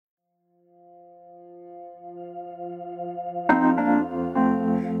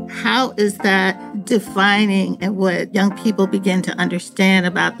How is that defining and what young people begin to understand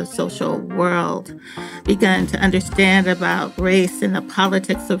about the social world, begin to understand about race and the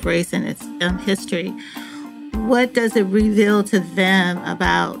politics of race and its history? What does it reveal to them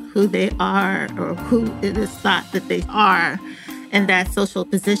about who they are or who it is thought that they are and that social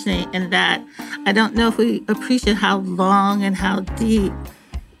positioning? And that I don't know if we appreciate how long and how deep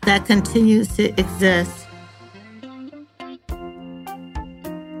that continues to exist.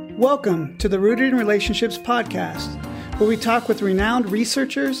 Welcome to the Rooted in Relationships podcast, where we talk with renowned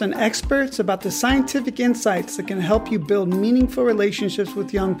researchers and experts about the scientific insights that can help you build meaningful relationships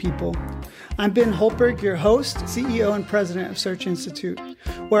with young people. I'm Ben Holtberg, your host, CEO and president of Search Institute,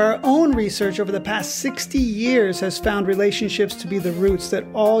 where our own research over the past 60 years has found relationships to be the roots that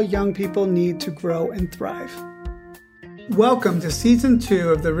all young people need to grow and thrive. Welcome to Season 2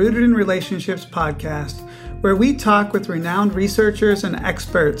 of the Rooted in Relationships podcast, where we talk with renowned researchers and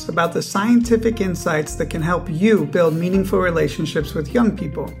experts about the scientific insights that can help you build meaningful relationships with young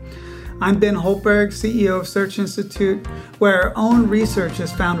people. I'm Ben Holtberg, CEO of Search Institute, where our own research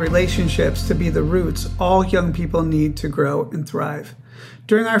has found relationships to be the roots all young people need to grow and thrive.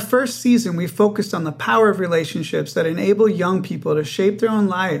 During our first season, we focused on the power of relationships that enable young people to shape their own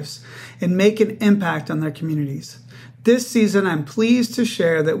lives and make an impact on their communities. This season, I'm pleased to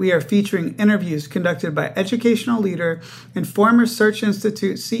share that we are featuring interviews conducted by educational leader and former Search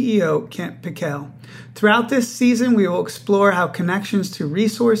Institute CEO Kent Pickell. Throughout this season, we will explore how connections to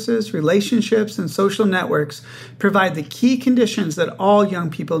resources, relationships, and social networks provide the key conditions that all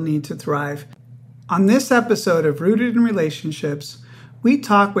young people need to thrive. On this episode of Rooted in Relationships, we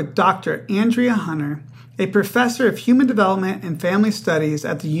talk with Dr. Andrea Hunter, a professor of human development and family studies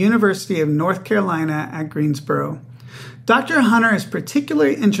at the University of North Carolina at Greensboro. Dr. Hunter is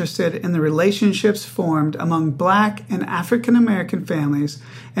particularly interested in the relationships formed among Black and African American families,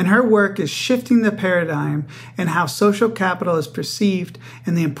 and her work is shifting the paradigm in how social capital is perceived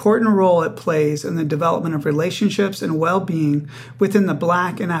and the important role it plays in the development of relationships and well-being within the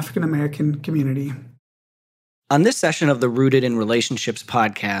Black and African American community. On this session of the Rooted in Relationships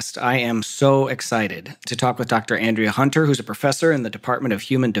podcast, I am so excited to talk with Dr. Andrea Hunter, who's a professor in the Department of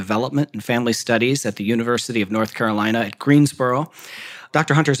Human Development and Family Studies at the University of North Carolina at Greensboro.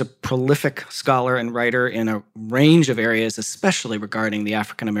 Dr. Hunter is a prolific scholar and writer in a range of areas, especially regarding the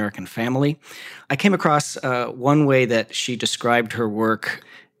African American family. I came across one way that she described her work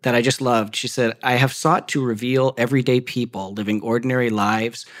that I just loved. She said, "I have sought to reveal everyday people living ordinary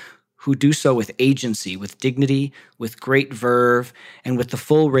lives who do so with agency, with dignity, with great verve, and with the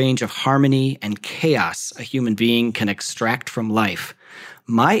full range of harmony and chaos a human being can extract from life.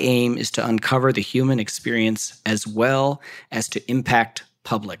 My aim is to uncover the human experience as well as to impact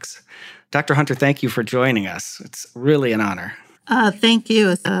publics." Dr. Hunter, thank you for joining us. It's really an honor. Thank you.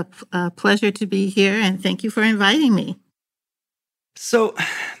 It's a pleasure to be here, and thank you for inviting me. So,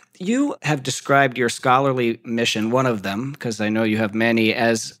 you have described your scholarly mission, one of them, because I know you have many,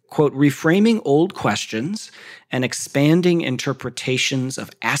 as, quote, reframing old questions and expanding interpretations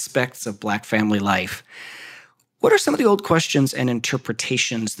of aspects of Black family life. What are some of the old questions and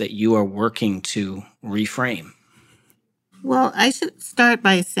interpretations that you are working to reframe? Well, I should start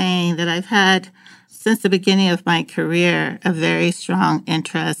by saying that I've had, since the beginning of my career, a very strong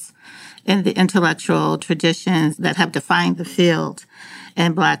interest in the intellectual traditions that have defined the field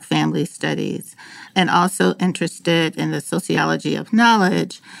in Black family studies, and also interested in the sociology of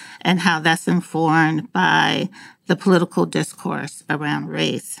knowledge and how that's informed by the political discourse around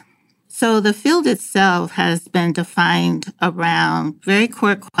race. So the field itself has been defined around very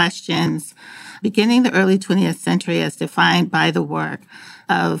core questions beginning the early 20th century as defined by the work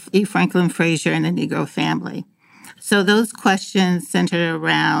of E. Franklin Frazier and the Negro family. So those questions centered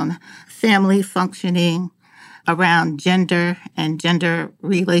around family functioning, around gender and gender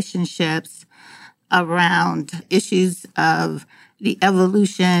relationships, around issues of the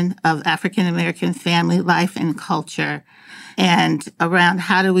evolution of African American family life and culture, and around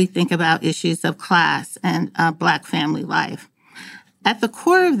how do we think about issues of class and Black family life. At the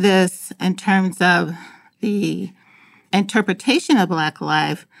core of this, in terms of the interpretation of Black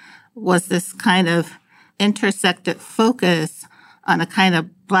life, was this kind of intersected focus on a kind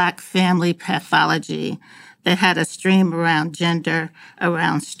of Black family pathology that had a stream around gender,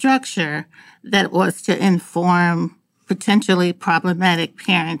 around structure, that was to inform potentially problematic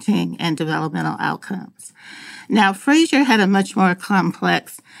parenting and developmental outcomes. Now, Frazier had a much more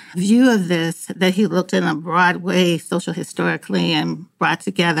complex view of this, that he looked in a broad way social historically and brought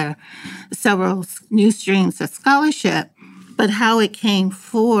together several new streams of scholarship. But how it came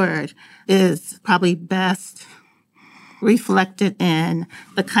forward is probably best reflected in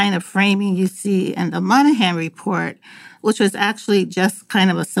the kind of framing you see in the Moynihan Report, which was actually just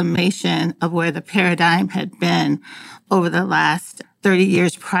kind of a summation of where the paradigm had been over the last 30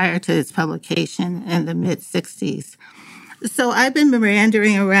 years prior to its publication in the mid-60s. So I've been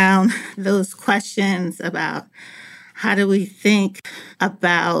meandering around those questions about how do we think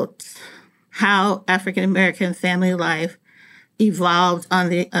about how African American family life evolved on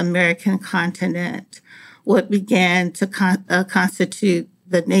the American continent, what began to constitute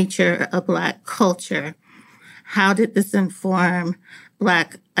the nature of Black culture. How did this inform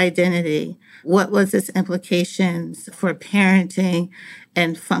Black identity? What was its implications for parenting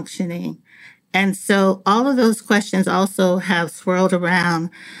and functioning? And so all of those questions also have swirled around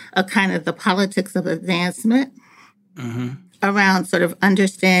a kind of the politics of advancement, around sort of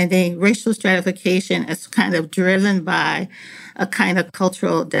understanding racial stratification as kind of driven by a kind of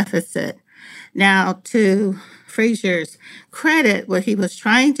cultural deficit. Now, to Fraser's credit, what he was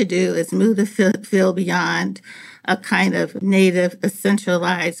trying to do is move the field beyond a kind of native,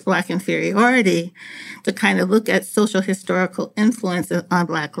 essentialized Black inferiority to kind of look at social historical influences on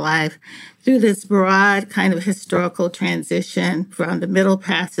Black life through this broad kind of historical transition from the Middle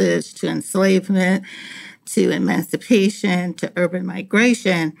Passage to enslavement, to emancipation, to urban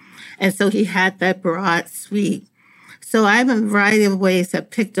migration. And so he had that broad sweep. So I, in a variety of ways, have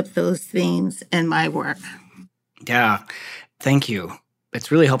picked up those themes in my work. Yeah, thank you.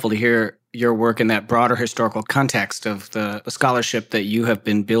 It's really helpful to hear your work in that broader historical context of the scholarship that you have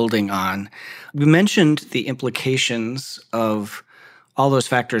been building on. We mentioned the implications of all those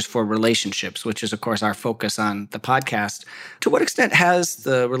factors for relationships, which is, of course, our focus on the podcast. To what extent has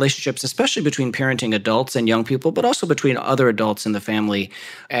the relationships, especially between parenting adults and young people, but also between other adults in the family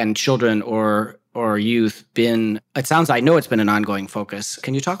and children or youth been, I know it's been an ongoing focus.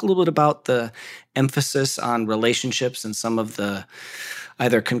 Can you talk a little bit about the emphasis on relationships and some of the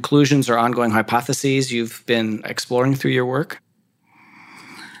either conclusions or ongoing hypotheses you've been exploring through your work?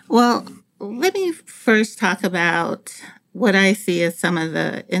 Well, let me first talk about what I see as some of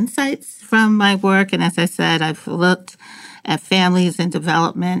the insights from my work. And as I said, I've looked at families and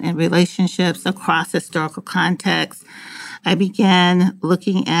development and relationships across historical contexts. I began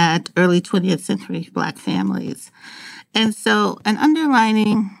looking at early 20th century Black families. And so an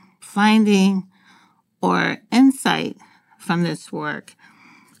underlining finding or insight from this work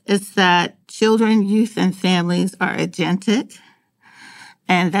is that children, youth, and families are agentic,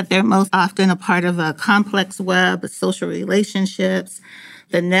 and that they're most often a part of a complex web of social relationships,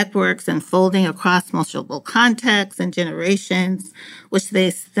 the networks unfolding across multiple contexts and generations, which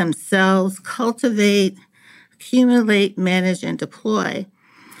they themselves cultivate, accumulate, manage, and deploy.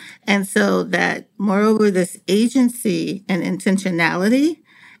 And so that, moreover, this agency and intentionality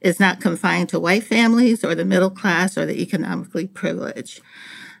is not confined to white families or the middle class or the economically privileged.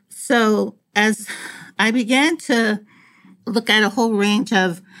 So as I began to look at a whole range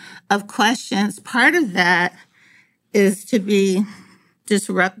of questions, part of that is to be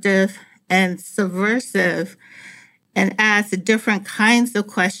disruptive and subversive and ask different kinds of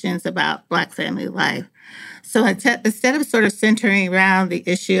questions about Black family life. So instead of sort of centering around the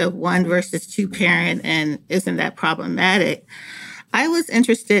issue of one versus two parent and isn't that problematic, I was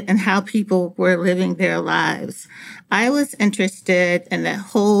interested in how people were living their lives. I was interested in that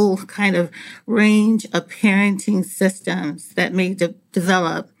whole kind of range of parenting systems that may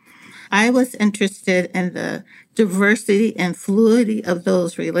develop. I was interested in the diversity and fluidity of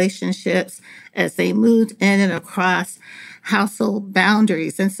those relationships as they moved in and across household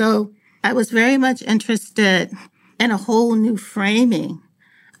boundaries. And so I was very much interested in a whole new framing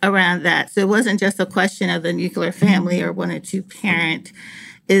around that. So it wasn't just a question of the nuclear family or one or two parent.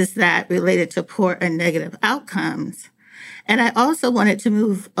 Is that related to poor and negative outcomes? And I also wanted to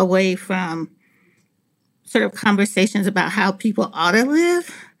move away from sort of conversations about how people ought to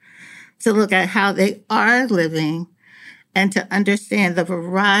live to look at how they are living and to understand the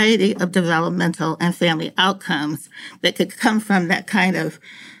variety of developmental and family outcomes that could come from that kind of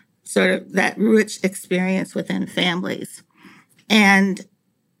sort of that rich experience within families. And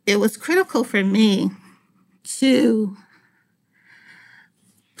it was critical for me to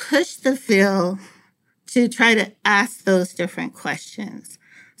push the field to try to ask those different questions.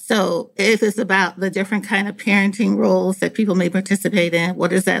 So if it's about the different kind of parenting roles that people may participate in,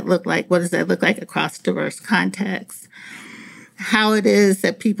 what does that look like? What does that look like across diverse contexts? How it is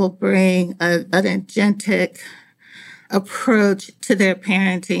that people bring an agentic approach to their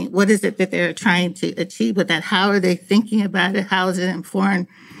parenting. What is it that they're trying to achieve with that? How are they thinking about it? How is it informed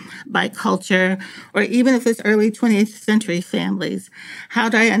by culture, or even if it's early 20th century families, how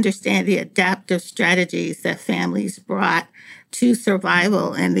do I understand the adaptive strategies that families brought to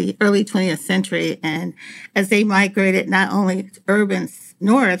survival in the early 20th century and as they migrated not only urban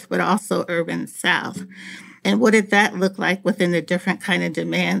north, but also urban south? And what did that look like within the different kind of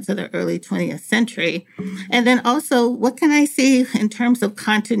demands of the early 20th century? And then also, what can I see in terms of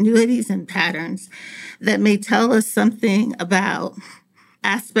continuities and patterns that may tell us something about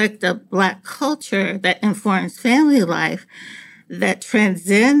aspect of Black culture that informs family life that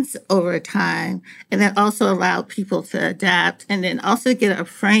transcends over time and then also allow people to adapt and then also get a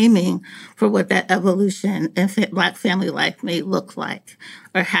framing for what that evolution in Black family life may look like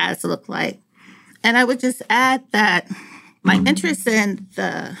or has looked like. And I would just add that my interest in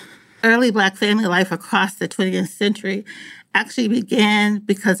the early Black family life across the 20th century actually began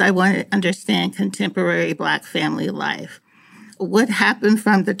because I wanted to understand contemporary Black family life. What happened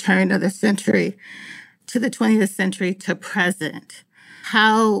from the turn of the century to the 20th century to present?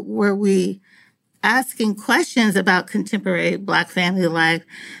 How were we asking questions about contemporary Black family life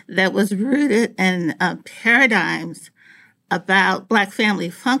that was rooted in paradigms about Black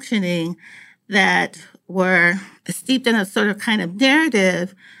family functioning that were steeped in a sort of kind of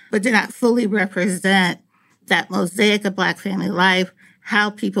narrative, but did not fully represent that mosaic of Black family life, how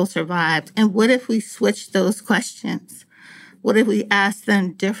people survived. And what if we switched those questions? What if we asked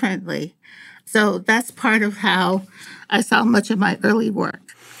them differently? So that's part of how I saw much of my early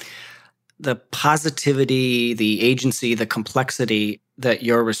work. The positivity, the agency, the complexity that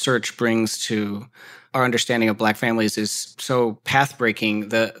your research brings to our understanding of Black families is so path-breaking.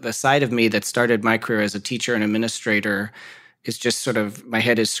 The side of me that started my career as a teacher and administrator is just sort of, my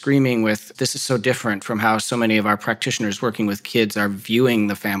head is screaming with, this is so different from how so many of our practitioners working with kids are viewing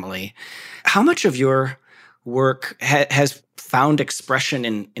the family. How much of your work has found expression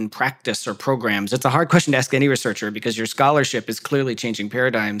in practice or programs? It's a hard question to ask any researcher because your scholarship is clearly changing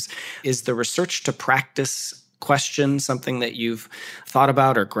paradigms. Is the research to practice question something that you've thought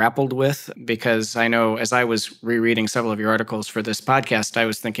about or grappled with? Because I know as I was rereading several of your articles for this podcast, I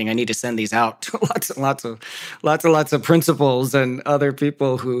was thinking I need to send these out to lots of principals and other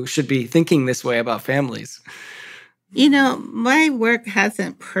people who should be thinking this way about families. You know, my work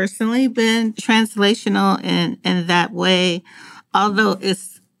hasn't personally been translational in that way, although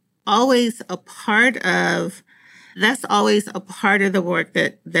it's always a part of the work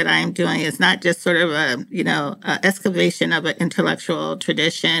that I'm doing. It's not just sort of a excavation of an intellectual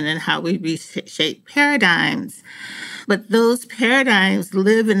tradition and how we reshape paradigms, but those paradigms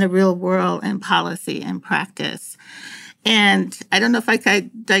live in the real world in policy and practice. And I don't know if I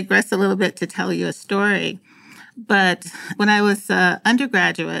could digress a little bit to tell you a story, but when I was an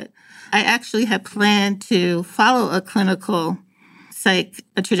undergraduate, I actually had planned to follow a clinical psych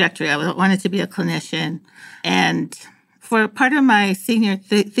trajectory. I wanted to be a clinician. And for part of my senior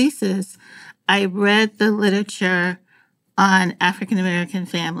thesis, I read the literature on African American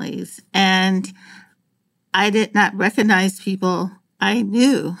families. And I did not recognize people I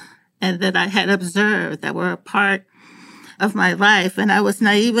knew and that I had observed that were a part of my life. And I was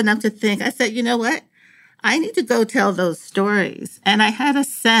naive enough to think, I said, you know what? I need to go tell those stories. And I had a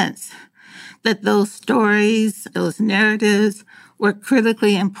sense that those stories, those narratives were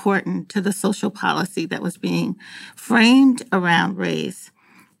critically important to the social policy that was being framed around race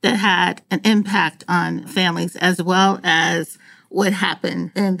that had an impact on families as well as what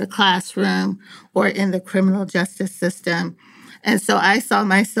happened in the classroom or in the criminal justice system. And so I saw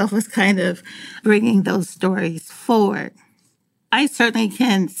myself as kind of bringing those stories forward. I certainly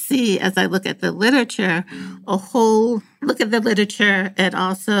can see, as I look at the literature, look at the literature and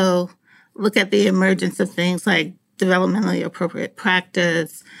also look at the emergence of things like developmentally appropriate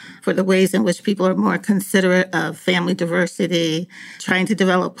practice, for the ways in which people are more considerate of family diversity, trying to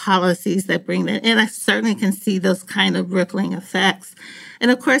develop policies that bring that. And I certainly can see those kind of rippling effects.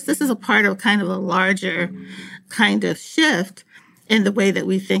 And of course, this is a part of kind of a larger kind of shift in the way that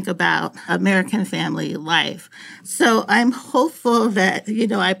we think about American family life. So I'm hopeful that,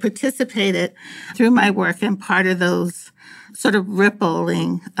 I participated through my work in part of those sort of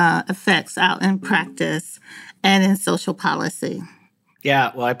rippling effects out in practice and in social policy.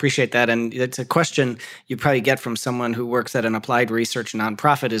 Yeah, well, I appreciate that. And it's a question you probably get from someone who works at an applied research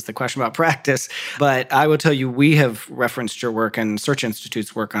nonprofit is the question about practice. But I will tell you, we have referenced your work and Search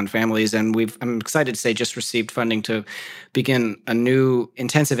Institute's work on families. And I'm excited to say, just received funding to begin a new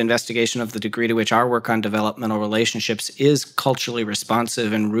intensive investigation of the degree to which our work on developmental relationships is culturally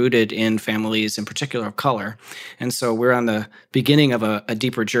responsive and rooted in families, in particular of color. And so we're on the beginning of a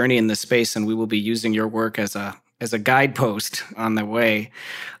deeper journey in this space, and we will be using your work as a as a guidepost on the way.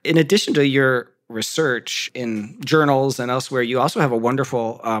 In addition to your research in journals and elsewhere, you also have a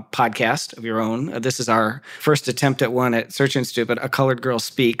wonderful podcast of your own. This is our first attempt at one at Search Institute, but A Colored Girl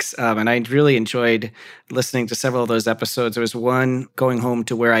Speaks. And I really enjoyed listening to several of those episodes. There was one, Going Home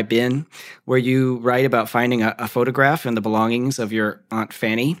to Where I've Been, where you write about finding a photograph and the belongings of your Aunt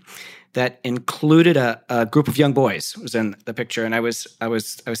Fanny that included a group of young boys was in the picture. And I was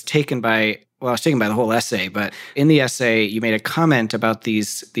taken by the whole essay, but in the essay, you made a comment about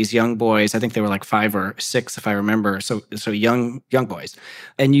these young boys. I think they were like 5 or 6, if I remember. So young boys.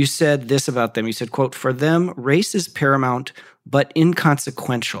 And you said this about them. You said, quote, "For them, race is paramount, but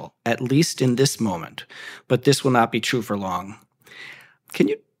inconsequential, at least in this moment. But this will not be true for long." Can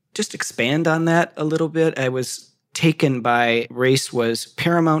you just expand on that a little bit? I was taken by race was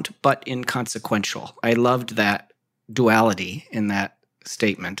paramount, but inconsequential. I loved that duality in that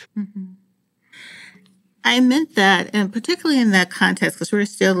statement. Mm-hmm. I meant that, and particularly in that context, because we're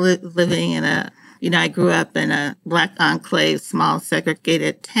still living in I grew up in a Black enclave, small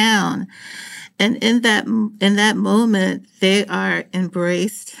segregated town. And in that moment, they are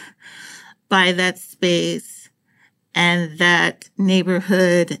embraced by that space and that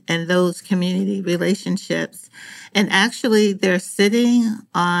neighborhood and those community relationships. And actually, they're sitting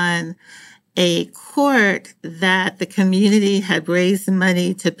on a court that the community had raised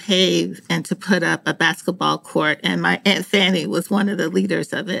money to pave and to put up a basketball court. And my Aunt Fanny was one of the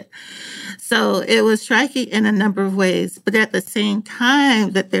leaders of it. So it was striking in a number of ways. But at the same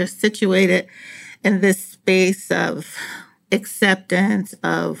time that they're situated in this space of acceptance,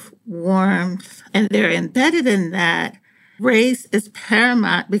 of warmth, and they're embedded in that, race is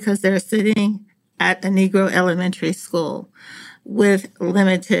paramount because they're sitting at a Negro elementary school with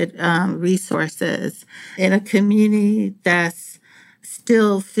limited resources in a community that's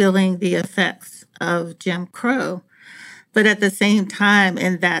still feeling the effects of Jim Crow. But at the same time,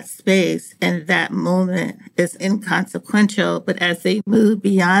 in that space, in that moment, is inconsequential. But as they move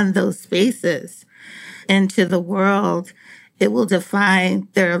beyond those spaces into the world, it will define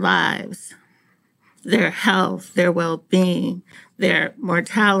their lives, their health, their well-being, their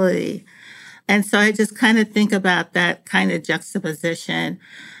mortality. And so I just kind of think about that kind of juxtaposition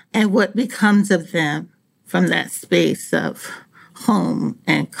and what becomes of them from that space of home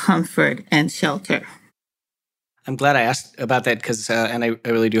and comfort and shelter. I'm glad I asked about that because, and I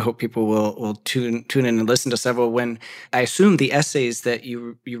really do hope people will tune in and listen to several. When I assume the essays that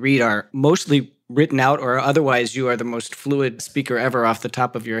you read are mostly written out, or otherwise you are the most fluid speaker ever off the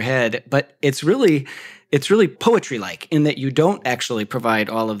top of your head. But it's really poetry-like in that you don't actually provide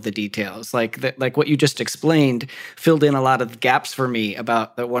all of the details. Like what you just explained filled in a lot of gaps for me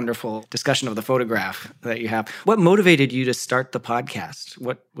about the wonderful discussion of the photograph that you have. What motivated you to start the podcast?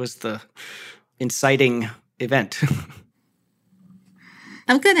 What was the inciting event?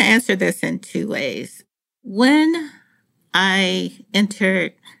 I'm going to answer this in 2 ways. When I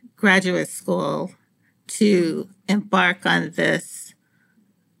entered graduate school to embark on this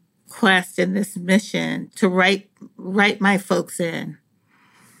quest and this mission to write my folks in,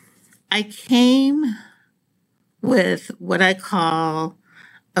 I came with what I call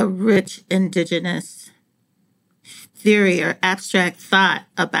a rich indigenous theory or abstract thought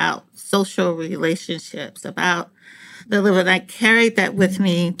about social relationships, about the living. I carried that with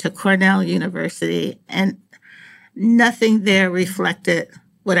me to Cornell University, and nothing there reflected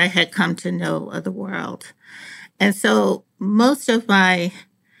what I had come to know of the world. And so most of my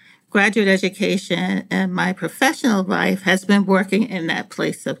graduate education and my professional life has been working in that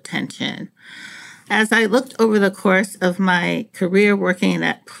place of tension. As I looked over the course of my career working in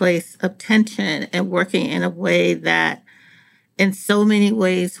that place of tension and working in a way that in so many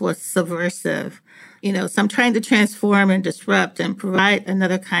ways was subversive, so I'm trying to transform and disrupt and provide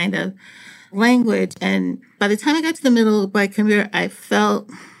another kind of language. And by the time I got to the middle of my career, I felt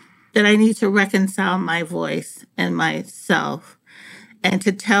that I need to reconcile my voice and myself and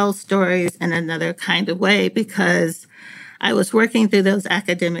to tell stories in another kind of way, because I was working through those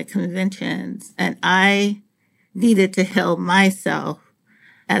academic conventions and I needed to heal myself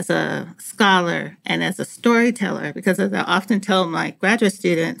as a scholar and as a storyteller, because as I often tell my graduate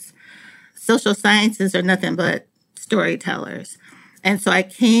students, social sciences are nothing but storytellers. And so I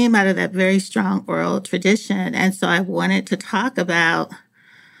came out of that very strong oral tradition. And so I wanted to talk about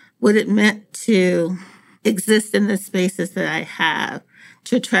what it meant to exist in the spaces that I have,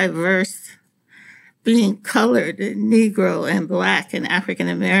 to traverse being colored and Negro and Black and African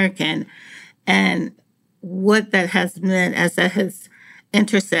American, and what that has meant as that has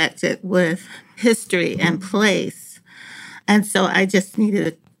intersected with history and place. And so I just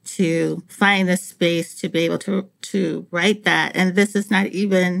needed to find a space to be able to write that. And this is not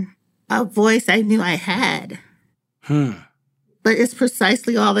even a voice I knew I had. But it's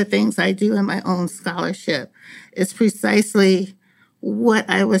precisely all the things I do in my own scholarship. It's precisely what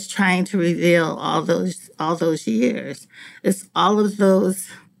I was trying to reveal all those years. It's all of those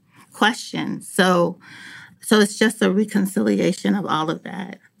questions. So it's just a reconciliation of all of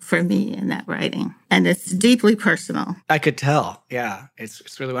that for me in that writing. And it's deeply personal. I could tell. Yeah.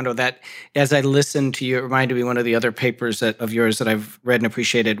 It's really wonderful. That as I listened to you, it reminded me one of the other papers of yours that I've read and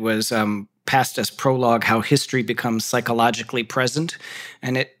appreciated was passed as prologue, How History Becomes Psychologically Present.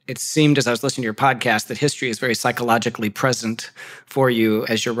 And it seemed as I was listening to your podcast that history is very psychologically present for you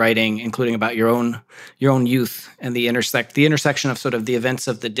as you're writing, including about your own youth and the intersection of sort of the events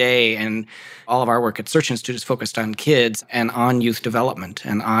of the day. And all of our work at Search Institute is focused on kids and on youth development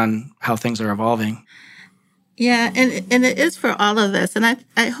and on how things are evolving. Yeah, and it is for all of us. And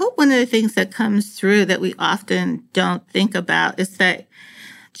I hope one of the things that comes through that we often don't think about is that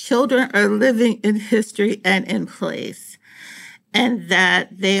children are living in history and in place, and that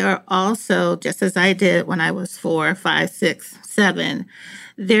they are also, just as I did when I was 4, 5, 6, 7,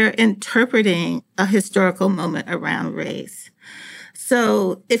 they're interpreting a historical moment around race.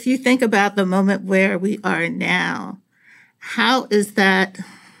 So if you think about the moment where we are now, how is that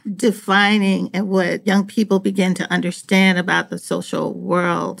defining and what young people begin to understand about the social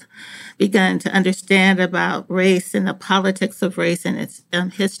world, begin to understand about race and the politics of race and its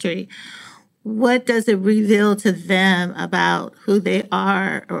history? What does it reveal to them about who they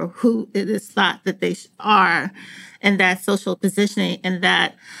are or who it is thought that they are and that social positioning? And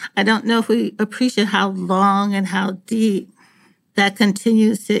that I don't know if we appreciate how long and how deep that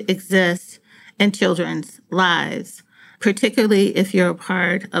continues to exist in children's lives, particularly if you're a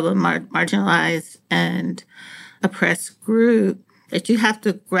part of a marginalized and oppressed group, that you have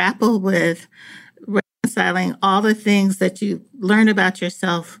to grapple with reconciling all the things that you learn about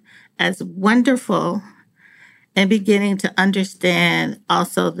yourself as wonderful and beginning to understand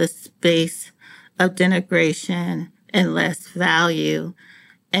also the space of denigration and less value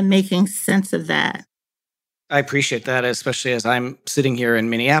and making sense of that. I appreciate that, especially as I'm sitting here in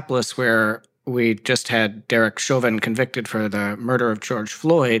Minneapolis where we just had Derek Chauvin convicted for the murder of George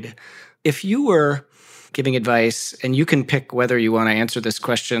Floyd. If you were giving advice, and you can pick whether you want to answer this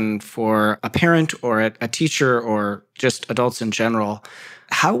question for a parent or a teacher or just adults in general,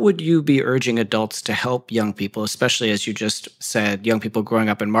 how would you be urging adults to help young people, especially as you just said, young people growing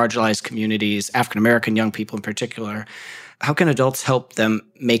up in marginalized communities, African-American young people in particular? How can adults help them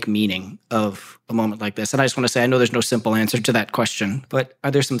make meaning of a moment like this? And I just want to say, I know there's no simple answer to that question, but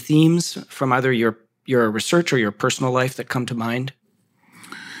are there some themes from either your research or your personal life that come to mind?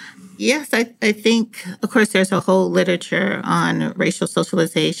 Yes, I think, of course, there's a whole literature on racial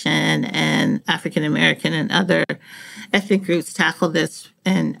socialization, and African American and other ethnic groups tackle this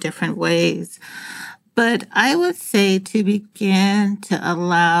in different ways. But I would say to begin to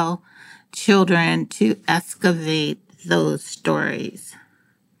allow children to excavate those stories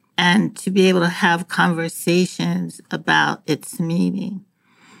and to be able to have conversations about its meaning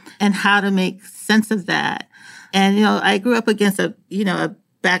and how to make sense of that. And, I grew up against a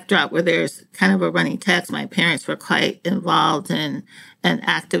backdrop where there's kind of a running text. My parents were quite involved and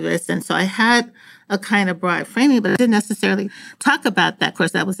activists. And so I had a kind of broad framing, but I didn't necessarily talk about that. Of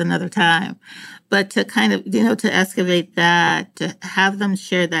course, that was another time. But to kind of, to excavate that, to have them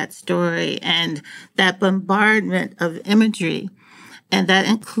share that story and that bombardment of imagery. And that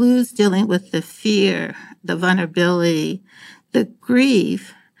includes dealing with the fear, the vulnerability, the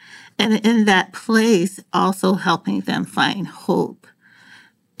grief, and in that place also helping them find hope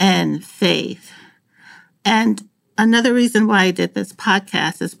and faith. And another reason why I did this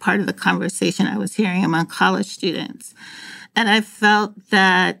podcast is part of the conversation I was hearing among college students. And I felt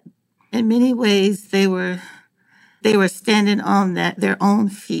that in many ways they were standing on their own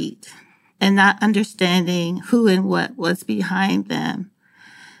feet and not understanding who and what was behind them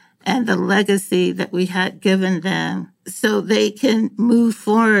and the legacy that we had given them so they can move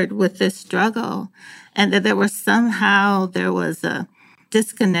forward with this struggle. And that there was a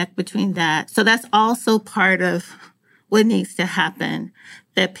disconnect between that. So that's also part of what needs to happen,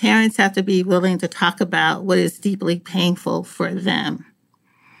 that parents have to be willing to talk about what is deeply painful for them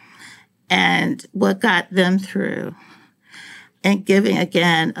and what got them through, and giving,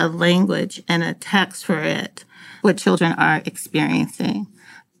 again, a language and a text for it, what children are experiencing.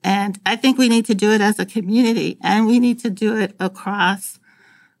 And I think we need to do it as a community, and we need to do it across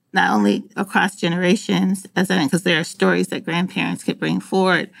not only across generations, because there are stories that grandparents could bring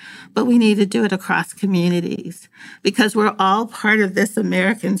forward, but we need to do it across communities because we're all part of this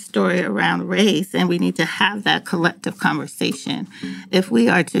American story around race, and we need to have that collective conversation if we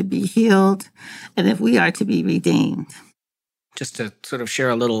are to be healed and if we are to be redeemed. Just to sort of share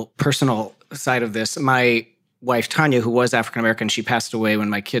a little personal side of this, my wife, Tanya, who was African-American, she passed away when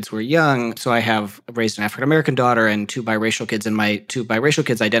my kids were young. So I have raised an African-American daughter and 2 biracial kids, and my 2 biracial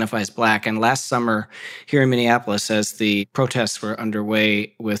kids identify as Black. And last summer here in Minneapolis, as the protests were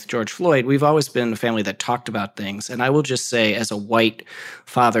underway with George Floyd, we've always been a family that talked about things. And I will just say, as a white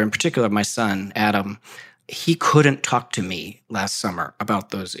father, in particular, my son, Adam, he couldn't talk to me last summer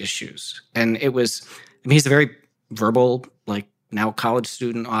about those issues. And it was, he's a very verbal, now college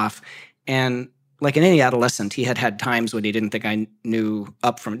student off. And like in any adolescent, he had had times when he didn't think I knew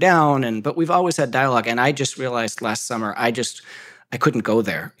up from down, but we've always had dialogue. And I just realized last summer, I couldn't go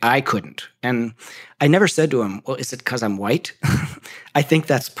there. I couldn't. And I never said to him, well, is it because I'm white? I think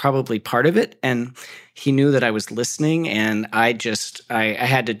that's probably part of it. And he knew that I was listening, and I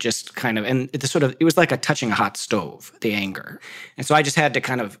had to just kind of, and it was like touching a hot stove, the anger. And so I just had to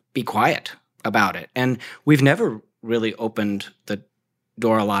kind of be quiet about it. And we've never really opened the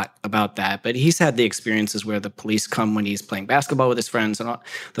door a lot about that, but he's had the experiences where the police come when he's playing basketball with his friends and all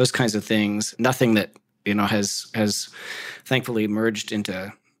those kinds of things. Nothing that has thankfully merged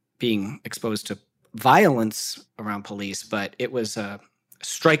into being exposed to violence around police, but it was a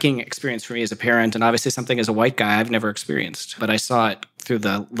striking experience for me as a parent, and obviously something as a white guy I've never experienced, but I saw it through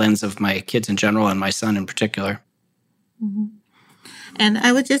the lens of my kids in general and my son in particular. Mm-hmm. And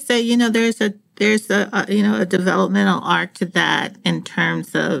I would just say, there's a developmental arc to that in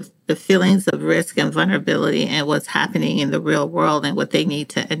terms of the feelings of risk and vulnerability and what's happening in the real world and what they need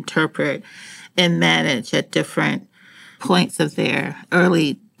to interpret and manage at different points of their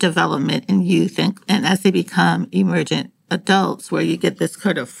early development in youth and as they become emergent adults, where you get this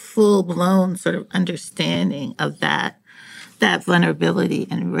kind of full-blown sort of understanding of that vulnerability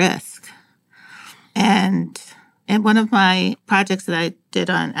and risk. And one of my projects that I did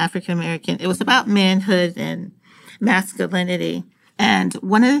on African American, it was about manhood and masculinity. And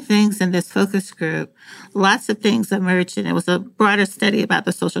one of the things in this focus group, lots of things emerged, and it was a broader study about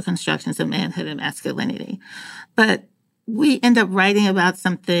the social constructions of manhood and masculinity. But we end up writing about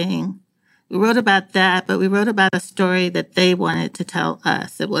something. We wrote about that, but we wrote about a story that they wanted to tell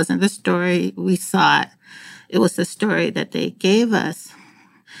us. It wasn't the story we sought. It was the story that they gave us.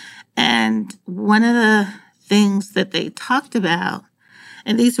 And one of the things that they talked about,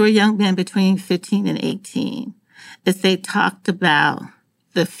 and these were young men between 15 and 18, is they talked about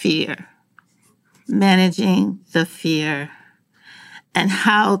the fear, managing the fear, and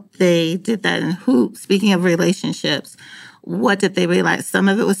how they did that, and speaking of relationships, what did they realize? Some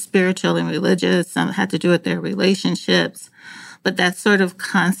of it was spiritual and religious, some had to do with their relationships, but that sort of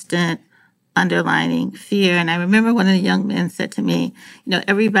constant underlining fear. And I remember one of the young men said to me,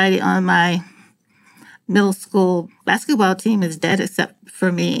 everybody on my middle school basketball team is dead except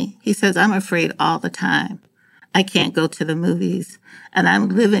for me. He says, I'm afraid all the time. I can't go to the movies, and I'm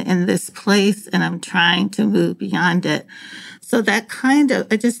living in this place, and I'm trying to move beyond it. So that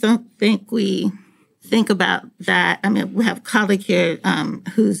I just don't think we think about that. I mean, we have a colleague here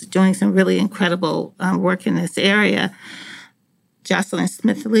who's doing some really incredible work in this area, Jocelyn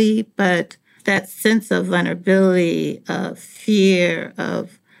Smith-Lee, but that sense of vulnerability, of fear,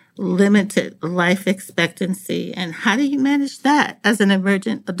 of limited life expectancy, and how do you manage that as an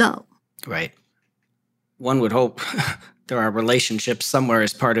emergent adult? Right. One would hope there are relationships somewhere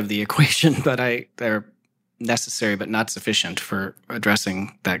as part of the equation, but they're necessary but not sufficient for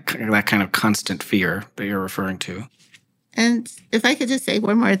addressing that kind of constant fear that you're referring to. And if I could just say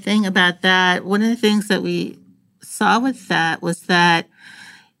one more thing about that, one of the things that we saw with that was that,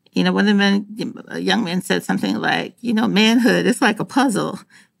 one of the young men said something like, manhood, it's like a puzzle.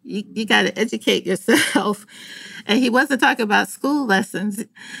 You got to educate yourself. And he wasn't talking about school lessons.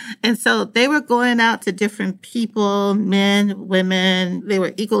 And so they were going out to different people, men, women. They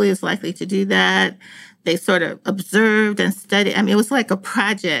were equally as likely to do that. They sort of observed and studied. I mean, it was like a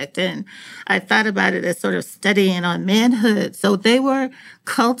project. And I thought about it as sort of studying on manhood. So they were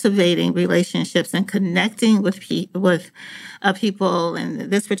cultivating relationships and connecting with people. And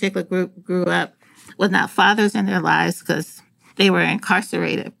this particular group grew up with not fathers in their lives because they were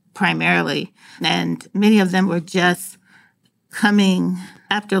incarcerated primarily. And many of them were just coming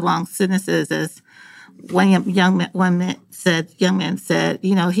after long sentences, as one man said,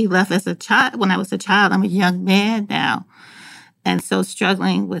 he left as a child. When I was a child, I'm a young man now. And so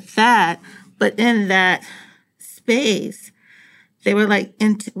struggling with that. But in that space, They were like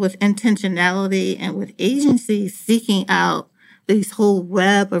with intentionality and with agency seeking out these whole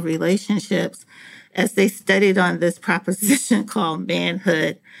web of relationships as they studied on this proposition called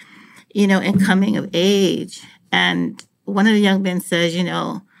manhood, and coming of age. And one of the young men says,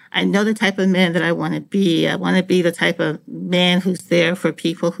 I know the type of man that I want to be. I want to be the type of man who's there for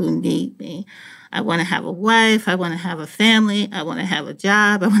people who need me. I want to have a wife. I want to have a family. I want to have a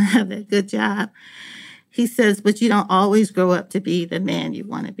job. I want to have that good job. He says, but you don't always grow up to be the man you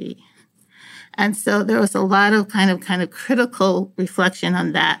want to be. And so there was a lot of kind of critical reflection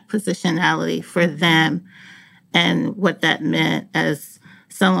on that positionality for them and what that meant as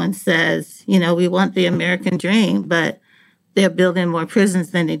someone says, we want the American dream, but they're building more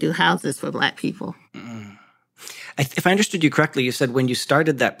prisons than they do houses for Black people. Mm. If I understood you correctly, you said when you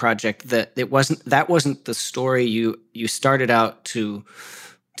started that project that that wasn't the story you started out to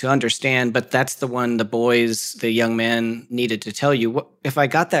understand, but that's the one the young man needed to tell you. If I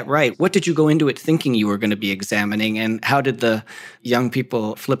got that right, what did you go into it thinking you were going to be examining, and how did the young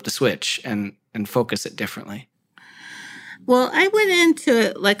people flip the switch and focus it differently? Well, I went into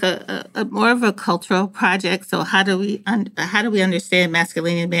it like a more of a cultural project. So how do we understand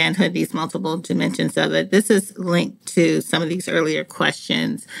masculinity and manhood, these multiple dimensions of it? This is linked to some of these earlier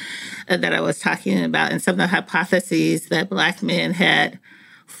questions that I was talking about, and some of the hypotheses that Black men had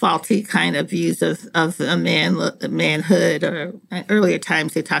faulty kind of views of a manhood, or earlier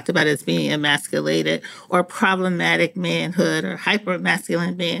times they talked about it as being emasculated, or problematic manhood, or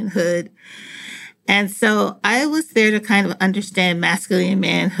hyper-masculine manhood. And so I was there to kind of understand masculine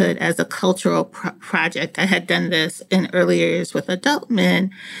manhood as a cultural project. I had done this in earlier years with adult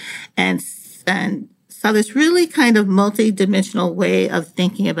men, and saw this really kind of multidimensional way of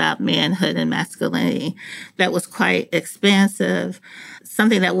thinking about manhood and masculinity that was quite expansive,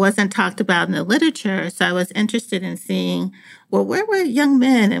 something that wasn't talked about in the literature. So I was interested in seeing, well, where were young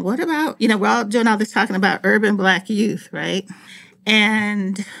men, and what about, we're all doing all this talking about urban Black youth, right?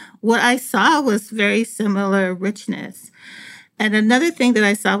 And what I saw was very similar richness. And another thing that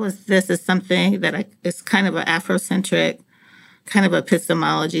I saw was this is something that is kind of an Afrocentric kind of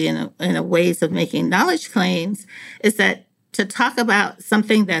epistemology and a ways of making knowledge claims, is that to talk about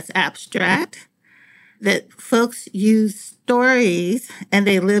something that's abstract, that folks use stories and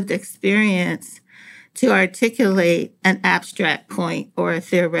they lived experience to articulate an abstract point or a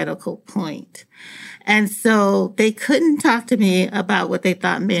theoretical point. And so they couldn't talk to me about what they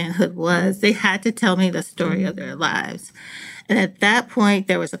thought manhood was. They had to tell me the story of their lives. And at that point,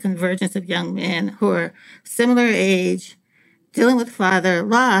 there was a convergence of young men who were similar age, dealing with father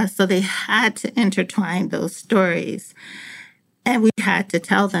loss. So they had to intertwine those stories. And we had to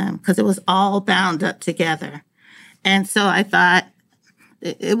tell them because it was all bound up together. And so I thought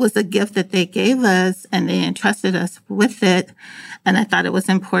it was a gift that they gave us, and they entrusted us with it. And I thought it was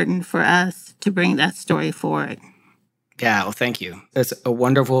important for us to bring that story forward. Yeah, well, thank you. That's a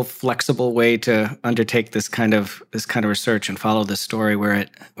wonderful, flexible way to undertake this kind of research and follow the story where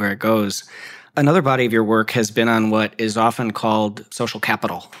it goes. Another body of your work has been on what is often called social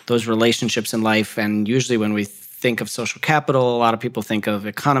capital, those relationships in life. And usually when we think of social capital, a lot of people think of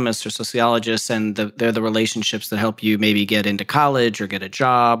economists or sociologists, and they're the relationships that help you maybe get into college or get a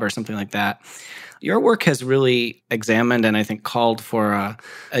job or something like that. Your work has really examined and I think called for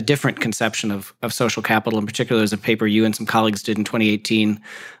a different conception of social capital. In particular, there's a paper you and some colleagues did in 2018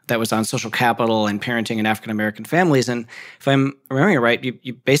 that was on social capital and parenting in African-American families. And if I'm remembering it right,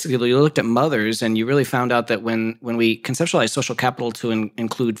 you basically looked at mothers, and you really found out that when we conceptualize social capital to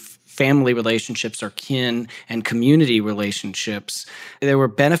include family relationships or kin and community relationships, there were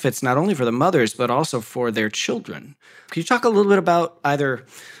benefits not only for the mothers, but also for their children. Could you talk a little bit about either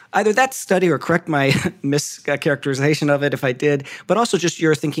that study, or correct my mischaracterization of it if I did, but also just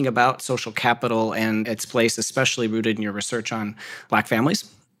your thinking about social capital and its place, especially rooted in your research on Black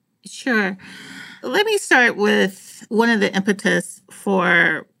families? Sure. Let me start with one of the impetus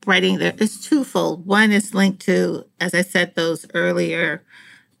for writing there. It's twofold. One is linked to, as I said, those earlier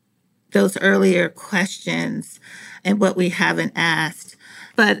questions and what we haven't asked.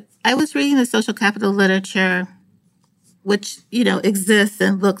 But I was reading the social capital literature, which, exists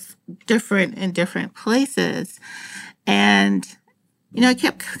and looks different in different places. And, I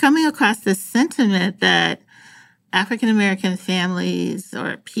kept coming across this sentiment that African-American families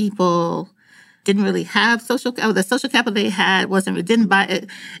or people didn't really have the social capital they had didn't buy it.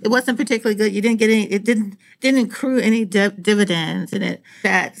 It wasn't particularly good. You didn't get any, it didn't accrue any dividends in it.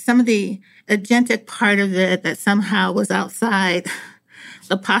 That some of the agentic part of it that somehow was outside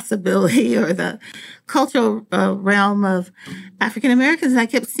the possibility or the cultural realm of African Americans. And I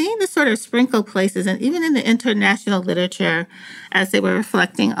kept seeing this sort of sprinkle places, and even in the international literature, as they were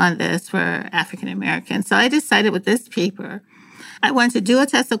reflecting on this for African Americans. So I decided with this paper, I wanted to do a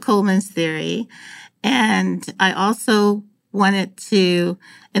test of Coleman's theory, and I also wanted to,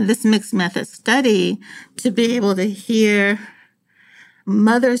 in this mixed method study, to be able to hear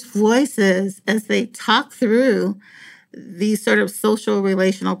mothers' voices as they talk through these sort of social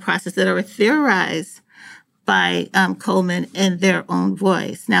relational processes that are theorized by Coleman in their own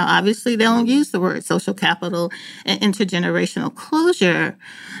voice. Now, obviously, they don't use the word social capital and intergenerational closure,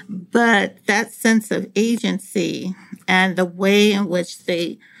 but that sense of agency and the way in which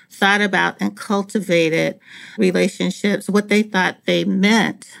they thought about and cultivated relationships, what they thought they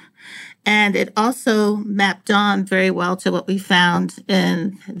meant. And it also mapped on very well to what we found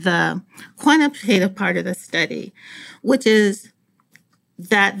in the quantitative part of the study, which is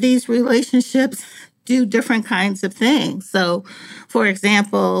that these relationships do different kinds of things. So, for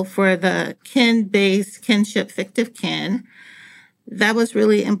example, for the kin-based kinship, fictive kin, that was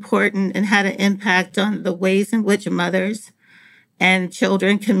really important and had an impact on the ways in which mothers and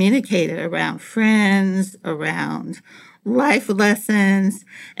children communicated around friends, around life lessons,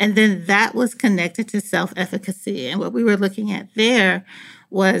 and then that was connected to self-efficacy. And what we were looking at there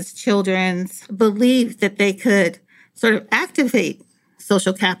was children's belief that they could sort of activate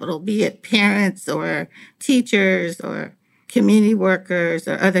social capital, be it parents or teachers or community workers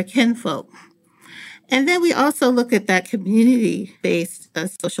or other kinfolk. And then we also look at that community-based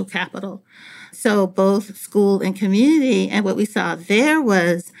social capital. So both school and community. And what we saw there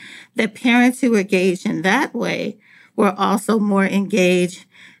was that parents who were engaged in that way were also more engaged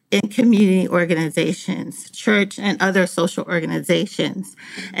in community organizations, church and other social organizations.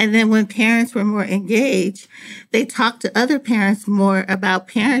 And then when parents were more engaged, they talked to other parents more about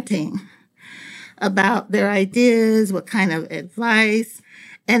parenting, about their ideas, what kind of advice.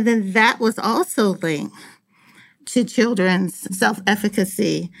 And then that was also linked to children's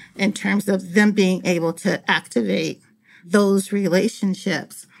self-efficacy in terms of them being able to activate those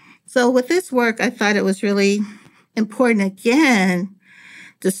relationships. So with this work, I thought it was really important, again,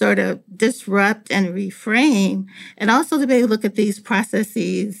 to sort of disrupt and reframe, and also to be able to look at these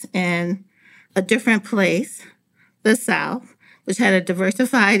processes in a different place, the South, which had a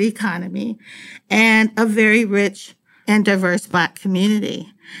diversified economy and a very rich and diverse Black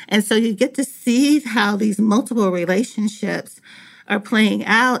community. And so you get to see how these multiple relationships are playing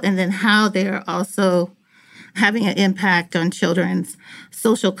out, and then how they're also having an impact on children's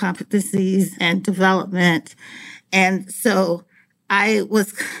social competencies and development. And so I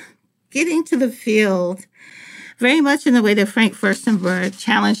was getting to the field very much in the way that Frank Furstenberg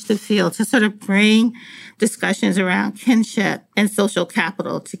challenged the field to sort of bring discussions around kinship and social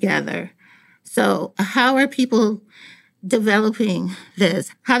capital together. So how are people developing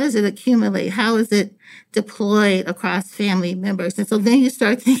this? How does it accumulate? How is it deployed across family members? And so then you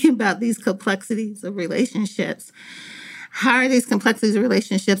start thinking about these complexities of relationships. How are these complexities of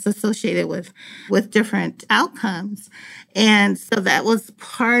relationships associated with different outcomes? And so that was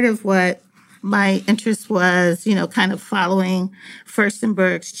part of what my interest was, kind of following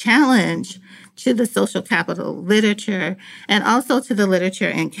Furstenberg's challenge to the social capital literature and also to the literature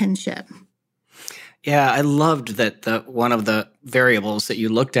in kinship. Yeah, I loved that one of the variables that you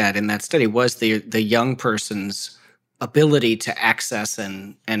looked at in that study was the young person's ability to access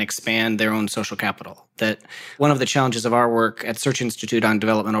and expand their own social capital. That one of the challenges of our work at Search Institute on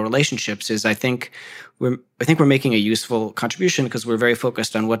Developmental Relationships is I think we're making a useful contribution because we're very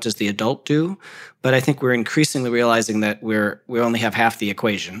focused on what does the adult do, but I think we're increasingly realizing that we only have half the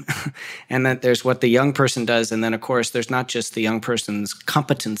equation, and that there's what the young person does, and then of course there's not just the young person's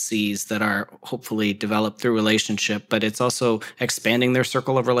competencies that are hopefully developed through relationship, but it's also expanding their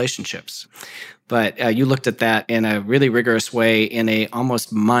circle of relationships. But you looked at that in a really rigorous way in a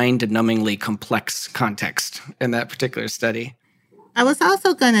almost mind-numbingly complex context in that particular study. I was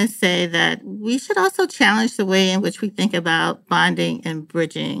also going to say that we should also challenge the way in which we think about bonding and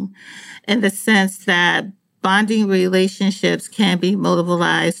bridging, in the sense that bonding relationships can be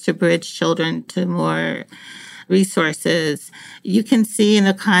mobilized to bridge children to more resources. You can see in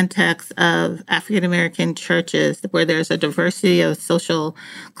the context of African American churches where there's a diversity of social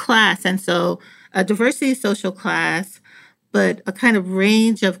class. And so a diversity of social class, but a kind of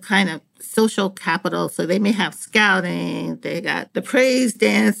range of kind of social capital. So they may have scouting, they got the praise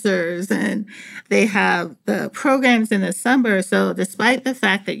dancers, and they have the programs in the summer. So despite the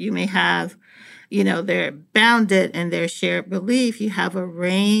fact that you may have, they're bounded in their shared belief, you have a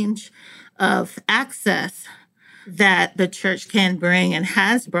range of access that the church can bring and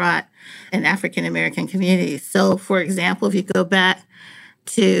has brought in African American communities. So, for example, if you go back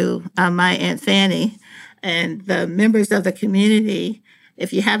to my Aunt Fanny and the members of the community,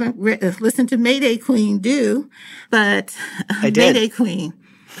 if you haven't listened to Mayday Queen, do, but I did. Mayday Queen.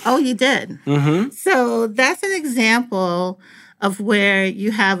 Oh, you did? Mm-hmm. So that's an example of where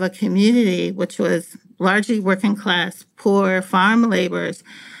you have a community which was largely working class, poor farm laborers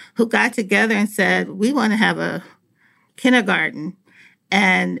who got together and said, we want to have a kindergarten.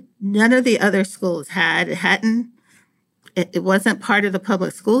 And none of the other schools had. It wasn't part of the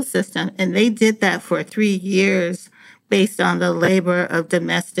public school system. And they did that for 3 years based on the labor of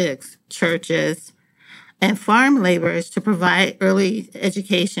domestics, churches, and farm laborers to provide early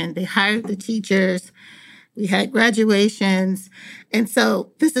education. They hired the teachers. We had graduations. And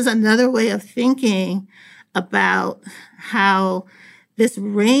so this is another way of thinking about how this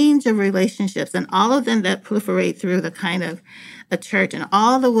range of relationships and all of them that proliferate through the kind of a church and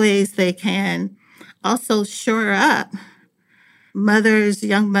all the ways they can also shore up mothers,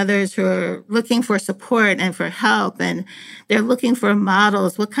 young mothers who are looking for support and for help, and they're looking for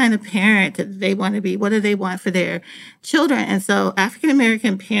models. What kind of parent do they want to be? What do they want for their children? And so African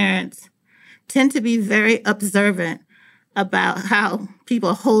American parents tend to be very observant about how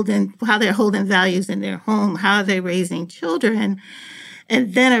they're holding values in their home, how they're raising children,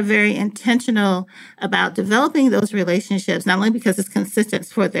 and then are very intentional about developing those relationships, not only because it's consistent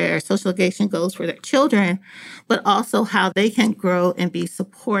for their socialization goals for their children, but also how they can grow and be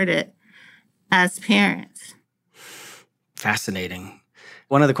supported as parents. Fascinating.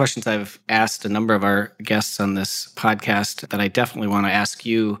 One of the questions I've asked a number of our guests on this podcast that I definitely want to ask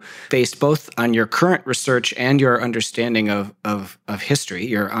you, based both on your current research and your understanding of history,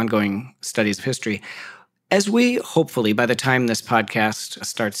 your ongoing studies of history, as we hopefully, by the time this podcast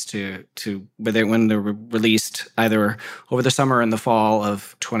starts when they're released, either over the summer or in the fall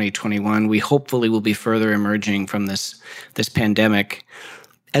of 2021, we hopefully will be further emerging from this pandemic.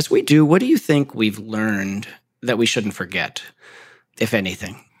 As we do, what do you think we've learned that we shouldn't forget, if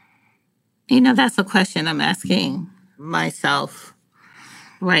anything? That's a question I'm asking myself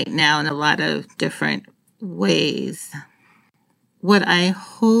right now in a lot of different ways. What I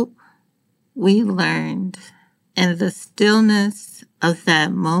hope we learned in the stillness of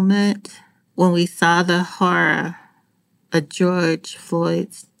that moment when we saw the horror of George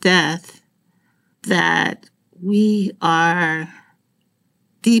Floyd's death, that we are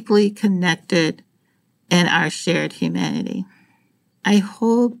deeply connected in our shared humanity. I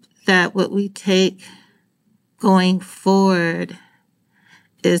hope that what we take going forward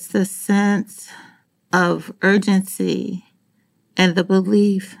is the sense of urgency and the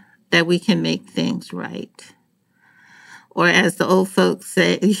belief that we can make things right. Or as the old folks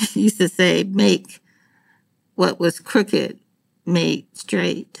used to say, make what was crooked made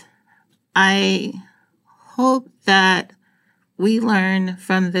straight. I hope that we learn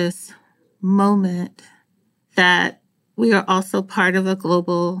from this moment that we are also part of a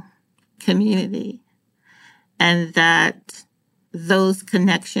global community and that those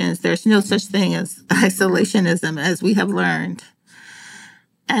connections, there's no such thing as isolationism as we have learned,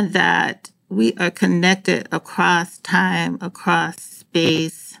 and that we are connected across time, across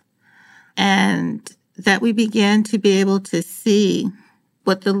space, and that we begin to be able to see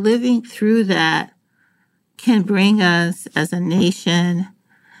what the living through that can bring us as a nation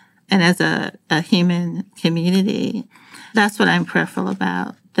and as a human community. That's what I'm prayerful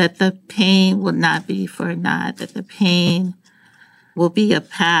about, that the pain will not be for naught, that the pain will be a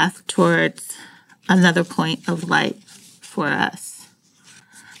path towards another point of light for us.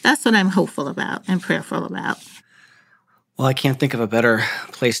 That's what I'm hopeful about and prayerful about. Well, I can't think of a better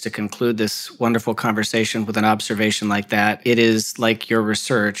place to conclude this wonderful conversation with an observation like that. It is like your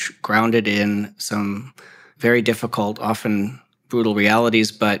research, grounded in some very difficult, often brutal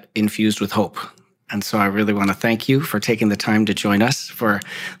realities, but infused with hope. And so I really want to thank you for taking the time to join us for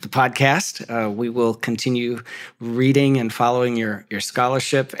the podcast. We will continue reading and following your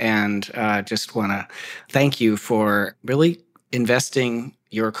scholarship, and just want to thank you for really investing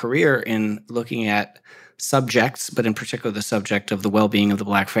your career in looking at subjects, but in particular the subject of the well-being of the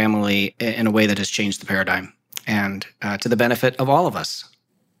Black family in a way that has changed the paradigm and to the benefit of all of us.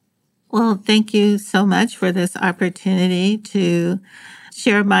 Well, thank you so much for this opportunity to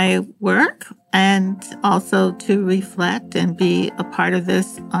share my work and also to reflect and be a part of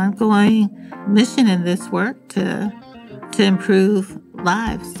this ongoing mission in this work to improve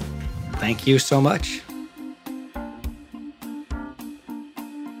lives. Thank you so much.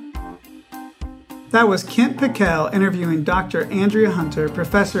 That was Kent Pickell interviewing Dr. Andrea Hunter,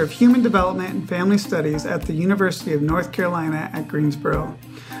 Professor of Human Development and Family Studies at the University of North Carolina at Greensboro.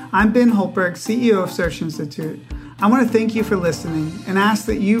 I'm Ben Holtberg, CEO of Search Institute. I want to thank you for listening and ask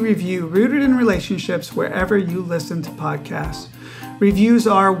that you review Rooted in Relationships wherever you listen to podcasts. Reviews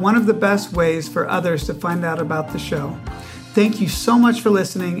are one of the best ways for others to find out about the show. Thank you so much for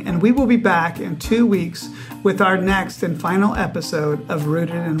listening, and we will be back in 2 weeks with our next and final episode of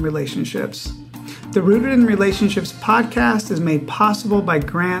Rooted in Relationships. The Rooted in Relationships podcast is made possible by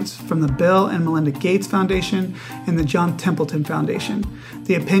grants from the Bill and Melinda Gates Foundation and the John Templeton Foundation.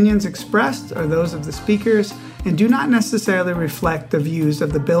 The opinions expressed are those of the speakers and do not necessarily reflect the views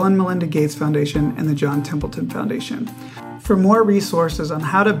of the Bill and Melinda Gates Foundation and the John Templeton Foundation. For more resources on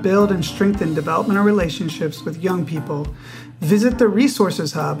how to build and strengthen developmental relationships with young people, visit the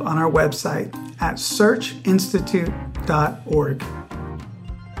Resources Hub on our website at searchinstitute.org.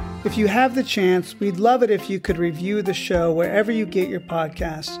 If you have the chance, we'd love it if you could review the show wherever you get your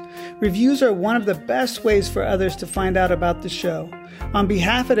podcasts. Reviews are one of the best ways for others to find out about the show. On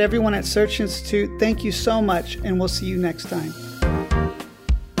behalf of everyone at Search Institute, thank you so much, and we'll see you next time.